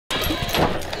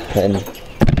And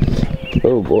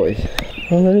oh boy.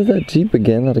 Oh, there's that Jeep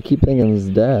again that I keep thinking is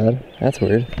Dad. That's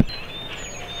weird.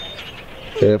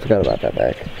 Yeah, I forgot about that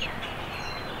back.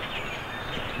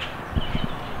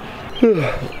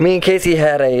 Me and Casey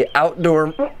had a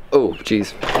outdoor, oh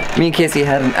jeez. Me and Casey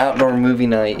had an outdoor movie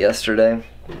night yesterday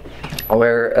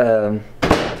where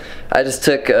I just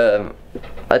took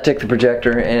I took the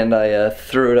projector and I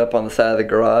threw it up on the side of the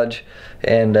garage,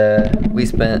 and we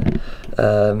spent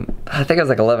I think it was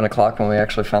like 11 o'clock when we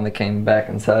actually finally came back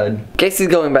inside. Casey's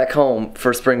going back home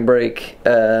for spring break,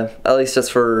 at least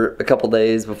just for a couple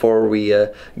days before we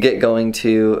get going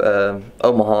to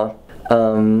Omaha.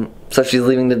 So she's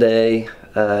leaving today.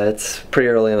 It's pretty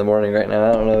early in the morning right now.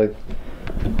 I don't know,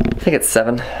 I think it's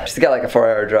 7. She's got like a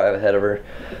 4-hour drive ahead of her.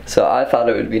 So I thought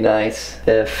it would be nice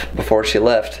if before she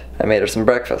left I made her some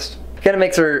breakfast. Gonna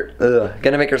make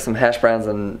her some hash browns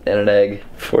and an egg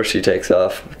before she takes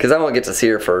off, because I won't get to see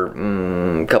her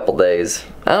for a couple days.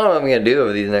 I don't know what I'm gonna do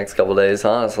over these next couple days,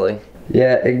 honestly.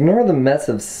 Yeah, ignore the mess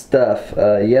of stuff.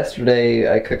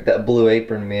 Yesterday I cooked that Blue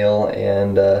Apron meal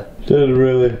and didn't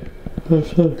really.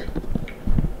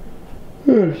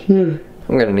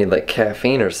 I'm gonna need like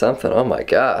caffeine or something. Oh my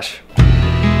gosh.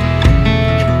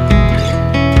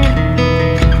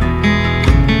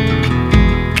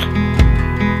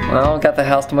 Well, got the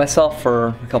house to myself for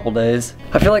a couple days.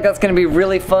 I feel like that's gonna be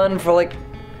really fun for like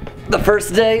the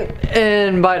first day,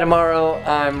 and by tomorrow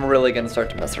I'm really gonna start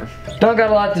to miss her. Don't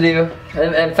got a lot to do.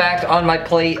 In fact, on my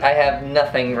plate I have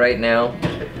nothing right now.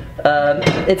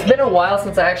 It's been a while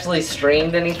since I actually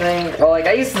streamed anything. Well, like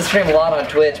I used to stream a lot on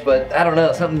Twitch, but I don't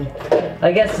know,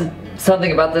 I guess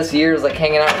something about this year is like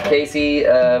hanging out with Casey,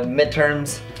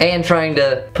 midterms, and trying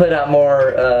to put out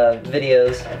more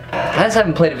videos. I just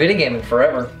haven't played a video game in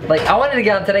forever. Like I wanted to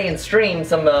get on today and stream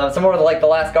some more of like The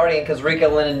Last Guardian because Rico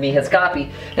lended me his copy,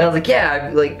 and I was like,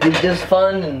 yeah, like it was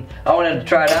fun and I wanted to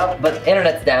try it out, but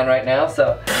internet's down right now,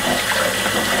 so.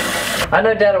 I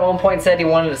know Dad at one point said he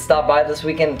wanted to stop by this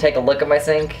weekend and take a look at my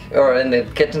sink, or in the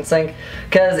kitchen sink,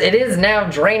 because it is now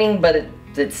draining, but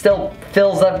it still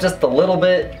fills up just a little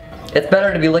bit. It's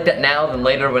better to be looked at now than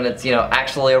later when it's, you know,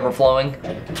 actually overflowing.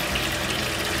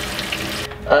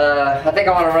 I think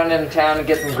I want to run into town and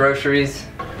get some groceries,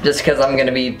 just because I'm going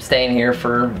to be staying here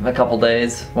for a couple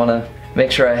days. Want to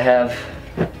make sure I have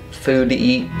food to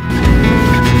eat.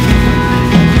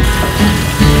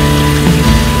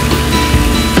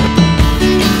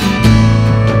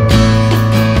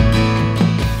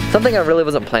 Something I really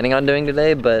wasn't planning on doing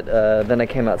today, but then I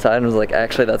came outside and was like,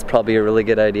 actually that's probably a really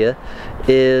good idea,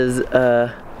 is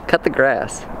cut the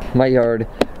grass. My yard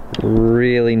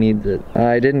really needs it.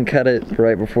 I didn't cut it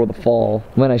right before the fall,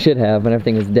 when I should have, when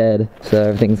everything is dead. So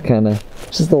everything's kind of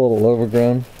just a little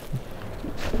overgrown.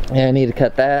 Yeah, I need to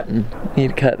cut that and need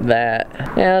to cut that.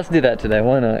 Yeah, let's do that today,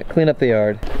 why not? Clean up the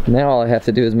yard. Now all I have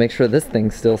to do is make sure this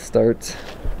thing still starts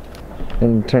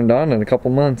and turned on in a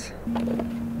couple months.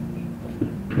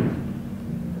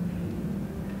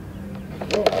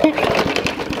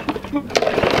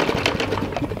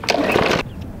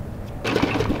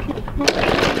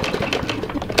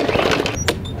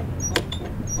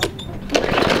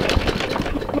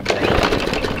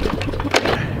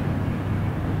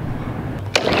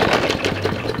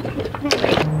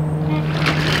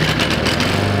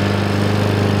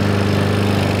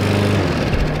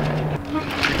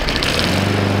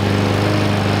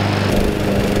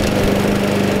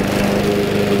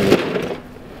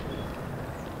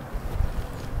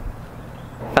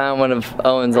 Found one of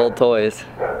Owen's old toys.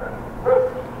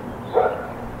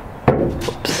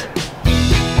 Whoops.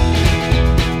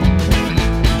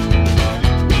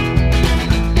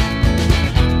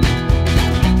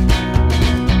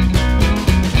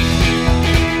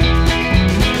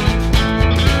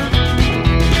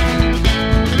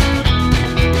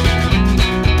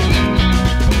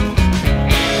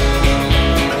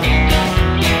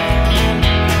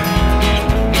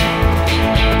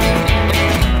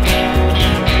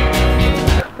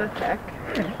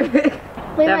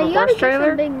 Levi, you gotta get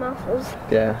some big muscles.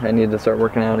 Yeah, I need to start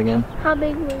working out again. How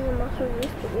big were your muscles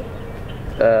used to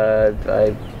be?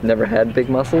 I've never had big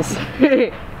muscles.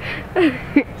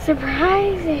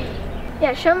 Surprising.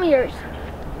 Yeah, show me yours.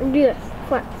 And do this.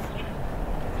 Flex.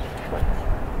 Flex.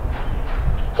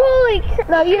 Holy crap.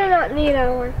 No, you do not need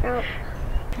a workout.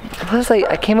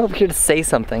 I came over here to say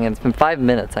something and it's been 5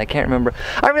 minutes. I can't remember.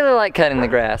 I really like cutting the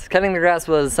grass. Cutting the grass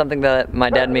was something that my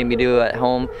dad made me do at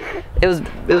home. It was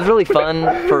really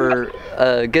fun for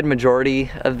a good majority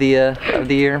of the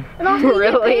year. And also,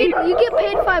 Really? You get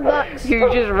paid $5.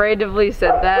 You just randomly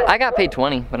said that? I got paid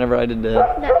 20 whenever I did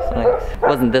That's it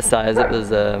wasn't this size. It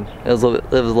was a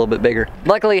little bit bigger.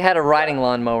 Luckily, I had a riding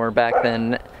lawnmower back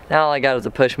then. Now all I got is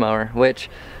a push mower, which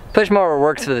push mower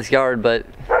works for this yard, but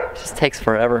it just takes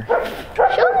forever.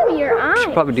 Show them your eyes.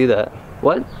 Should probably do that.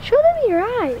 What? Show them your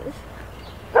eyes.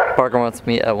 Parker wants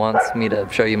me to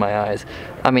show you my eyes.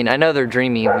 I mean, I know they're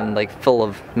dreamy and like full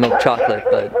of milk chocolate,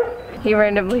 but He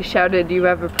randomly shouted, "You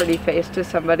have a pretty face" to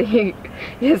somebody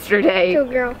yesterday. To a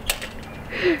girl.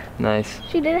 nice.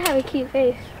 She did have a cute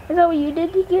face. Is that what you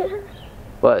did to get her?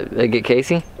 What? Get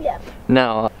Casey? Yeah.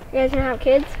 No. You guys gonna have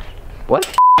kids?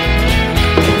 What?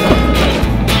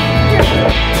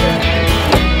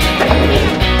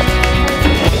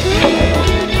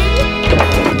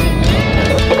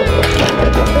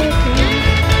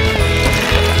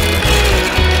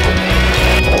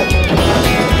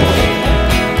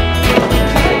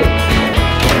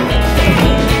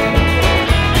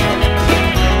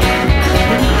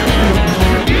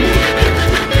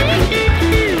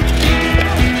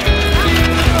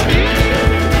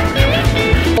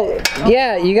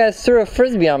 Yeah, you guys threw a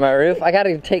frisbee on my roof. I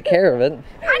gotta take care of it.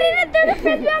 I didn't throw the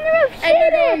frisbee on the roof. She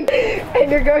did.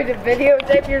 And you're going to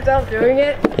videotape yourself doing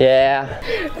it? Yeah.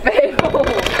 Fail.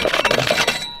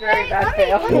 Very bad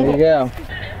fail. There you go.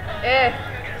 Eh.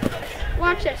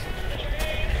 Watch this.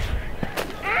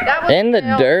 That was In the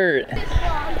fail. dirt.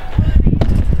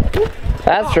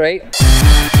 That's right.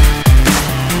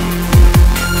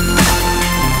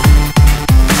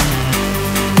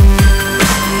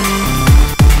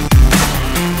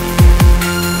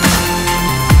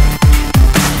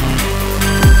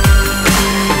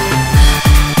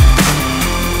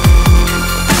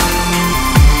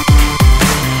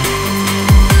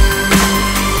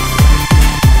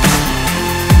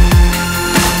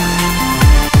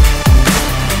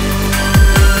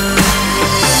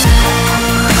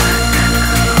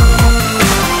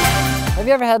 Have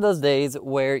you ever had those days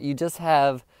where you just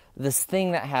have this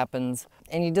thing that happens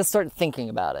and you just start thinking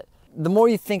about it? The more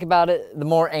you think about it, the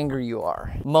more angry you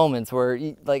are. Moments where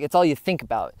it's all you think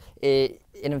about. It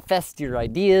infests your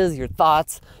ideas, your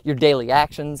thoughts, your daily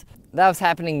actions. That was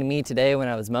happening to me today when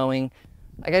I was mowing.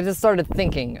 I just started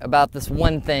thinking about this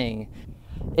one thing.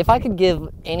 If I could give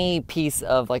any piece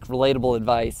of relatable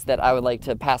advice that I would like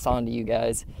to pass on to you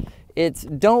guys, it's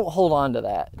don't hold on to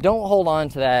that. Don't hold on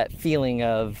to that feeling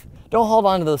of Don't hold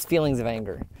on to those feelings of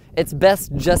anger. It's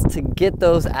best just to get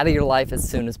those out of your life as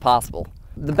soon as possible.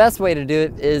 The best way to do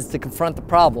it is to confront the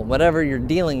problem. Whatever you're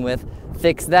dealing with,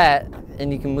 fix that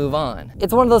and you can move on.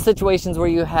 It's one of those situations where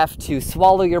you have to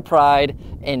swallow your pride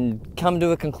and come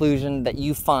to a conclusion that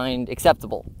you find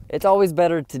acceptable. It's always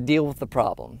better to deal with the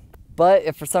problem. But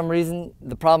if for some reason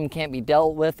the problem can't be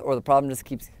dealt with or the problem just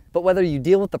keeps... But whether you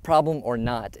deal with the problem or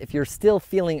not, if you're still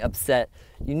feeling upset,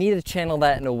 you need to channel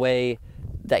that in a way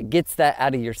that gets that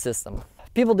out of your system.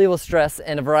 People deal with stress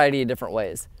in a variety of different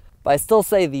ways, but I still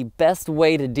say the best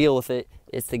way to deal with it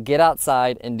is to get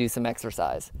outside and do some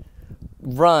exercise.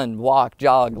 Run, walk,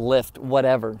 jog, lift,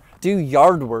 whatever. Do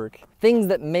yard work, things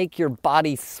that make your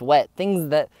body sweat, things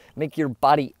that make your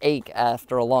body ache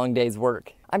after a long day's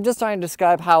work. I'm just trying to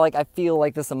describe how I feel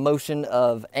like this emotion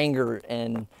of anger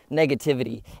and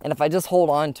negativity, and if I just hold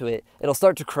on to it, it'll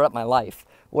start to corrupt my life.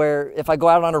 Where if I go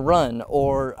out on a run,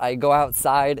 or I go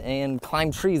outside and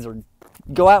climb trees, or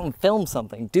go out and film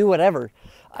something, do whatever,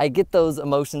 I get those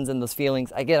emotions and those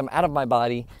feelings, I get them out of my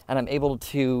body, and I'm able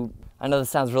to, I know this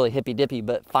sounds really hippy-dippy,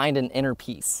 but find an inner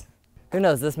peace. Who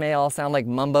knows, this may all sound like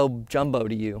mumbo jumbo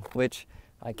to you, which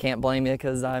I can't blame you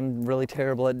because I'm really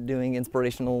terrible at doing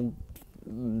inspirational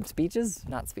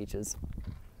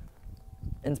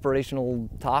inspirational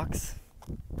talks.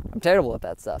 I'm terrible at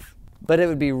that stuff. But it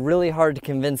would be really hard to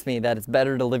convince me that it's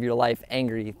better to live your life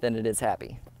angry than it is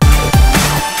happy.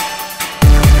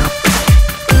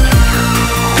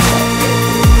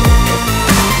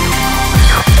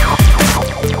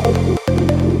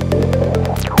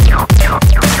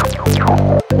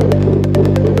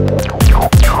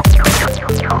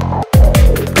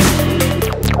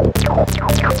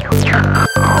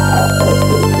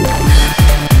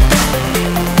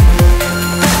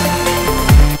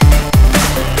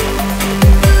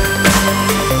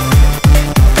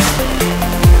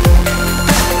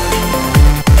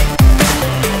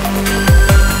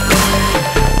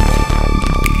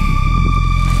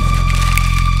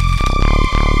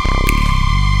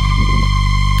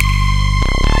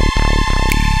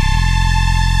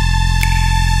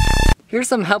 here's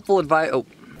some helpful advice. Oh,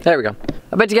 there we go.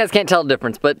 I bet you guys can't tell the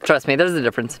difference, but trust me, there's a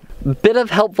difference. Bit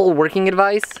of helpful working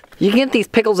advice. You can get these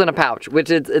pickles in a pouch, which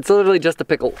it's literally just a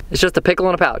pickle. It's just a pickle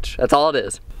in a pouch. That's all it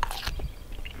is.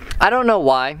 I don't know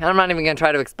why. I'm not even gonna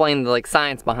try to explain the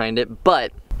science behind it,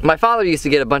 but my father used to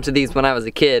get a bunch of these when I was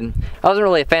a kid. I wasn't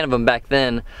really a fan of them back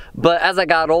then, but as I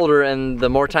got older and the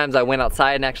more times I went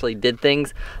outside and actually did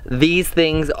things, these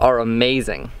things are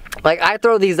amazing. Like, I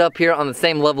throw these up here on the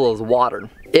same level as water.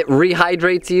 It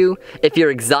rehydrates you. If you're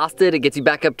exhausted, it gets you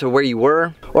back up to where you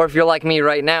were. Or if you're like me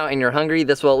right now and you're hungry,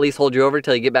 this will at least hold you over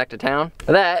till you get back to town.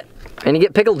 That, and you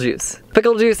get pickle juice.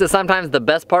 Pickle juice is sometimes the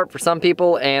best part for some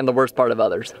people and the worst part of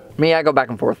others. Me, I go back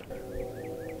and forth.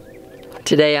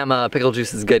 Today I'm a pickle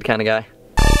juice is good kind of guy.